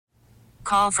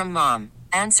Call from mom.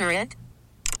 Answer it.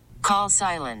 Call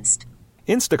silenced.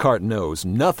 Instacart knows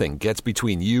nothing gets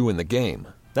between you and the game.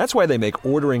 That's why they make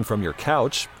ordering from your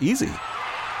couch easy.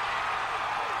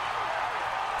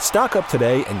 Stock up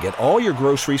today and get all your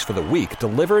groceries for the week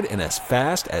delivered in as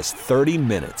fast as 30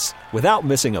 minutes without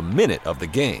missing a minute of the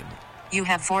game. You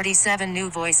have 47 new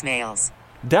voicemails.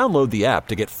 Download the app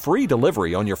to get free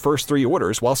delivery on your first 3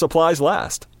 orders while supplies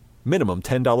last. Minimum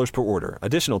 $10 per order.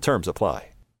 Additional terms apply.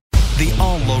 The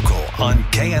All Local on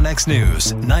KNX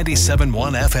News, 97.1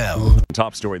 FM.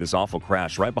 Top story, this awful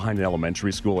crash right behind an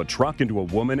elementary school. A truck into a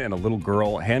woman and a little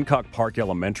girl. Hancock Park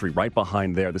Elementary right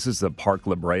behind there. This is the Park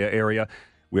La Brea area.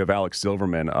 We have Alex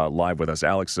Silverman live with us.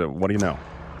 Alex, what do you know?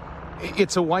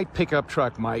 It's a white pickup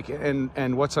truck, Mike,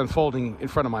 and what's unfolding in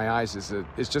front of my eyes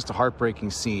is just a heartbreaking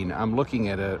scene. I'm looking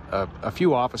at a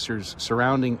few officers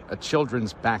surrounding a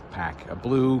children's backpack, a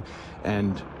blue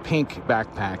and pink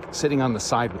backpack, sitting on the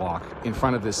sidewalk in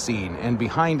front of this scene, and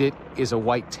behind it is a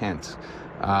white tent.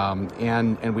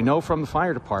 And we know from the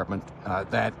fire department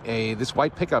that this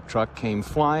white pickup truck came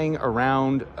flying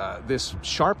around this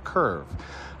sharp curve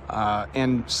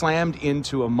and slammed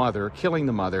into a mother, killing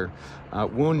the mother,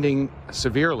 wounding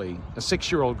severely a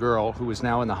 6-year-old girl who is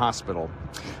now in the hospital.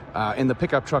 And the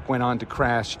pickup truck went on to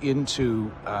crash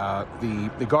into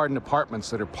the garden apartments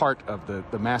that are part of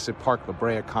the massive Park La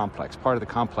Brea complex, part of the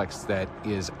complex that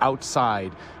is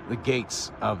outside the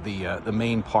gates of the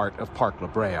main part of Park La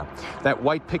Brea. That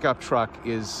white pickup truck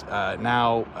is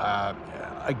now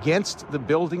against the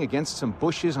building, against some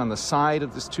bushes on the side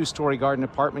of this 2-story garden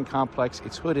apartment complex.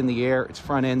 Its hood in the air, its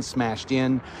front end smashed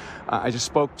in. I just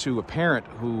spoke to a parent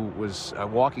who was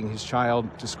walking his child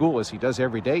to school, as he does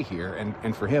every day here,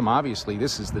 and for him, obviously,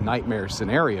 this is the nightmare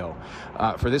scenario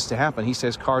for this to happen. He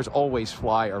says cars always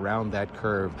fly around that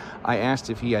curve. I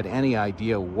asked if he had any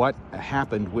idea what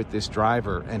happened with this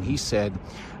driver, and he said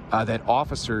that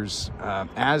officers,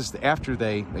 after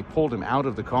they pulled him out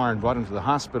of the car and brought him to the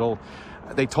hospital,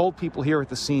 they told people here at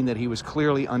the scene that he was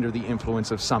clearly under the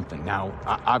influence of something. Now,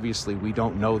 obviously, we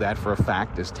don't know that for a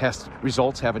fact, as test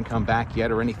results haven't come back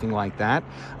yet or anything like that.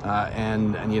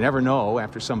 And you never know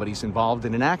after somebody's involved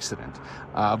in an accident.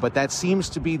 But that seems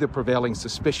to be the prevailing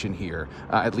suspicion here,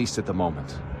 at least at the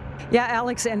moment. Yeah,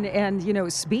 Alex, and you know,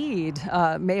 speed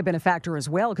may have been a factor as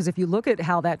well, because if you look at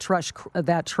how that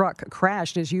truck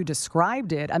crashed as you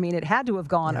described it, I mean, it had to have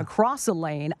gone across a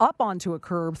lane, up onto a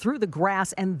curb, through the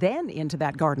grass, and then into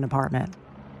that garden apartment.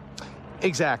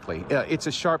 Exactly. It's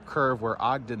a sharp curve where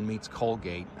Ogden meets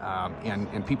Colgate,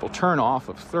 and people turn off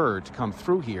of 3rd to come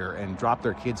through here and drop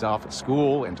their kids off at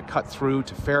school and to cut through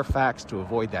to Fairfax to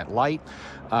avoid that light.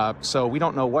 So we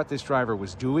don't know what this driver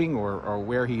was doing or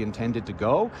where he intended to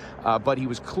go, but he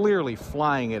was clearly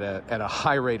flying at a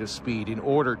high rate of speed in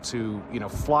order to,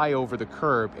 fly over the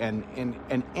curb and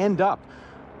end up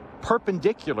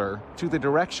perpendicular to the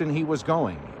direction he was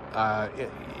going.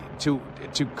 To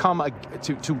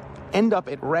end up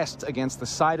at rest against the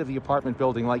side of the apartment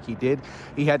building like he did,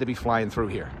 he had to be flying through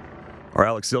here. Our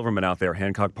Alex Silverman out there,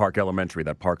 Hancock Park Elementary,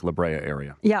 that Park La Brea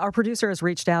area. Yeah, our producer has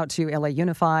reached out to LA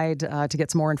Unified to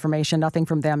get some more information. Nothing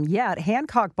from them yet.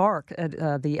 Hancock Park,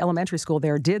 the elementary school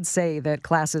there, did say that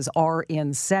classes are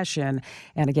in session.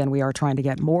 And again, we are trying to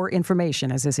get more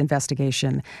information as this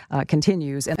investigation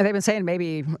continues. And they've been saying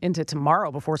maybe into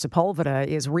tomorrow before Sepulveda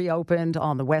is reopened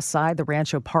on the west side, the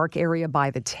Rancho Park area,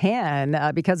 by the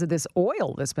 10 because of this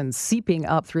oil that's been seeping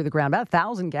up through the ground. About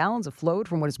 1,000 gallons of flowed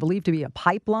from what is believed to be a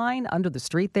pipeline under the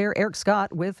street there. Eric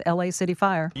Scott with LA City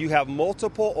Fire. You have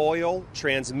multiple oil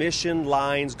transmission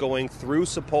lines going through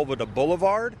Sepulveda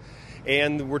Boulevard,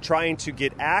 and we're trying to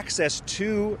get access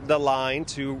to the line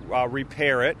to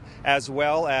repair it, as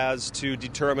well as to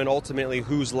determine ultimately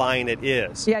whose line it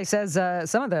is. Yeah, he says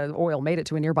some of the oil made it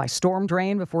to a nearby storm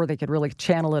drain before they could really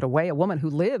channel it away. A woman who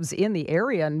lives in the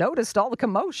area noticed all the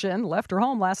commotion, left her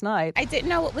home last night. I didn't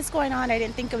know what was going on. I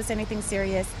didn't think it was anything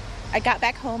serious. I got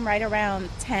back home right around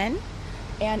 10.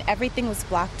 And everything was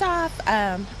blocked off.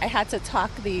 I had to talk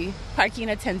the parking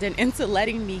attendant into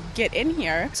letting me get in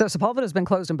here. So Sepulveda has been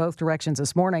closed in both directions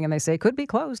this morning, and they say could be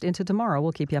closed into tomorrow.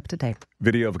 We'll keep you up to date.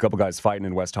 Video of a couple guys fighting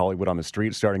in West Hollywood on the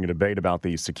street, starting a debate about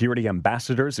the security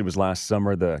ambassadors. It was last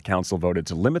summer the council voted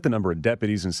to limit the number of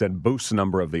deputies and said boost the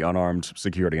number of the unarmed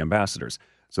security ambassadors.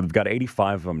 So they've got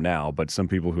 85 of them now, but some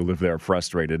people who live there are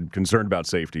frustrated, concerned about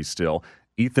safety still.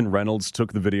 Ethan Reynolds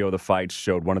took the video of the fight,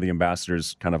 showed one of the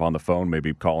ambassadors kind of on the phone,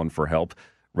 maybe calling for help.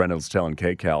 Reynolds telling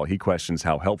KCAL he questions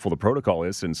how helpful the protocol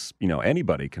is since,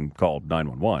 anybody can call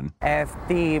 911. If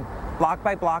the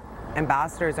block-by-block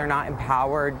ambassadors are not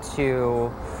empowered to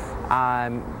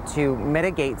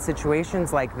mitigate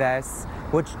situations like this,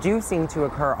 which do seem to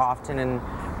occur often in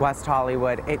West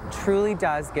Hollywood, it truly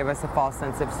does give us a false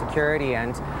sense of security,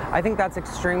 and I think that's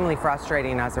extremely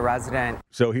frustrating as a resident.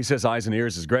 So he says eyes and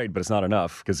ears is great, but it's not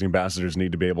enough because the ambassadors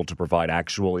need to be able to provide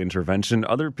actual intervention.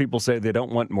 Other people say they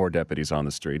don't want more deputies on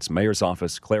the streets. Mayor's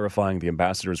office clarifying the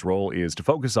ambassador's role is to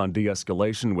focus on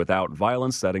de-escalation without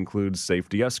violence. That includes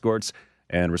safety escorts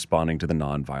and responding to the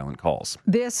nonviolent calls.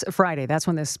 This Friday, that's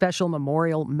when this special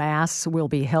memorial mass will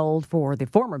be held for the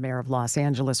former mayor of Los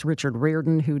Angeles, Richard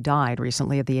Riordan, who died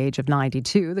recently at the age of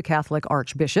 92. The Catholic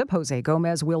Archbishop, Jose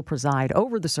Gomez, will preside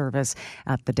over the service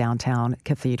at the downtown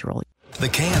cathedral. The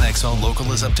KNX All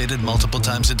Local is updated multiple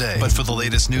times a day. But for the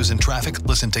latest news and traffic,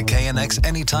 listen to KNX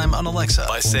anytime on Alexa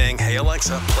by saying, "Hey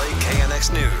Alexa, play KNX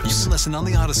News." You can listen on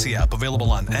the Odyssey app, available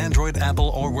on Android, Apple,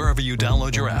 or wherever you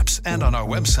download your apps, and on our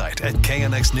website at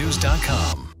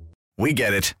knxnews.com. We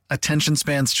get it. Attention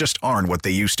spans just aren't what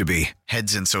they used to be.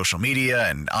 Heads in social media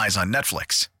and eyes on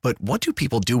Netflix. But what do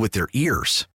people do with their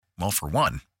ears? Well, for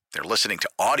one, they're listening to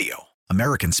audio.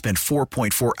 Americans spend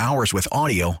 4.4 hours with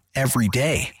audio every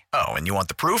day. Oh, and you want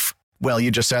the proof? Well,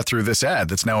 you just sat through this ad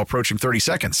that's now approaching 30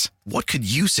 seconds. What could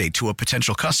you say to a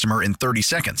potential customer in 30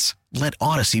 seconds? Let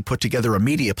Odyssey put together a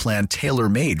media plan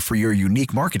tailor-made for your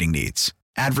unique marketing needs.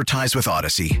 Advertise with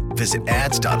Odyssey. Visit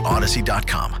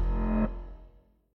ads.odyssey.com.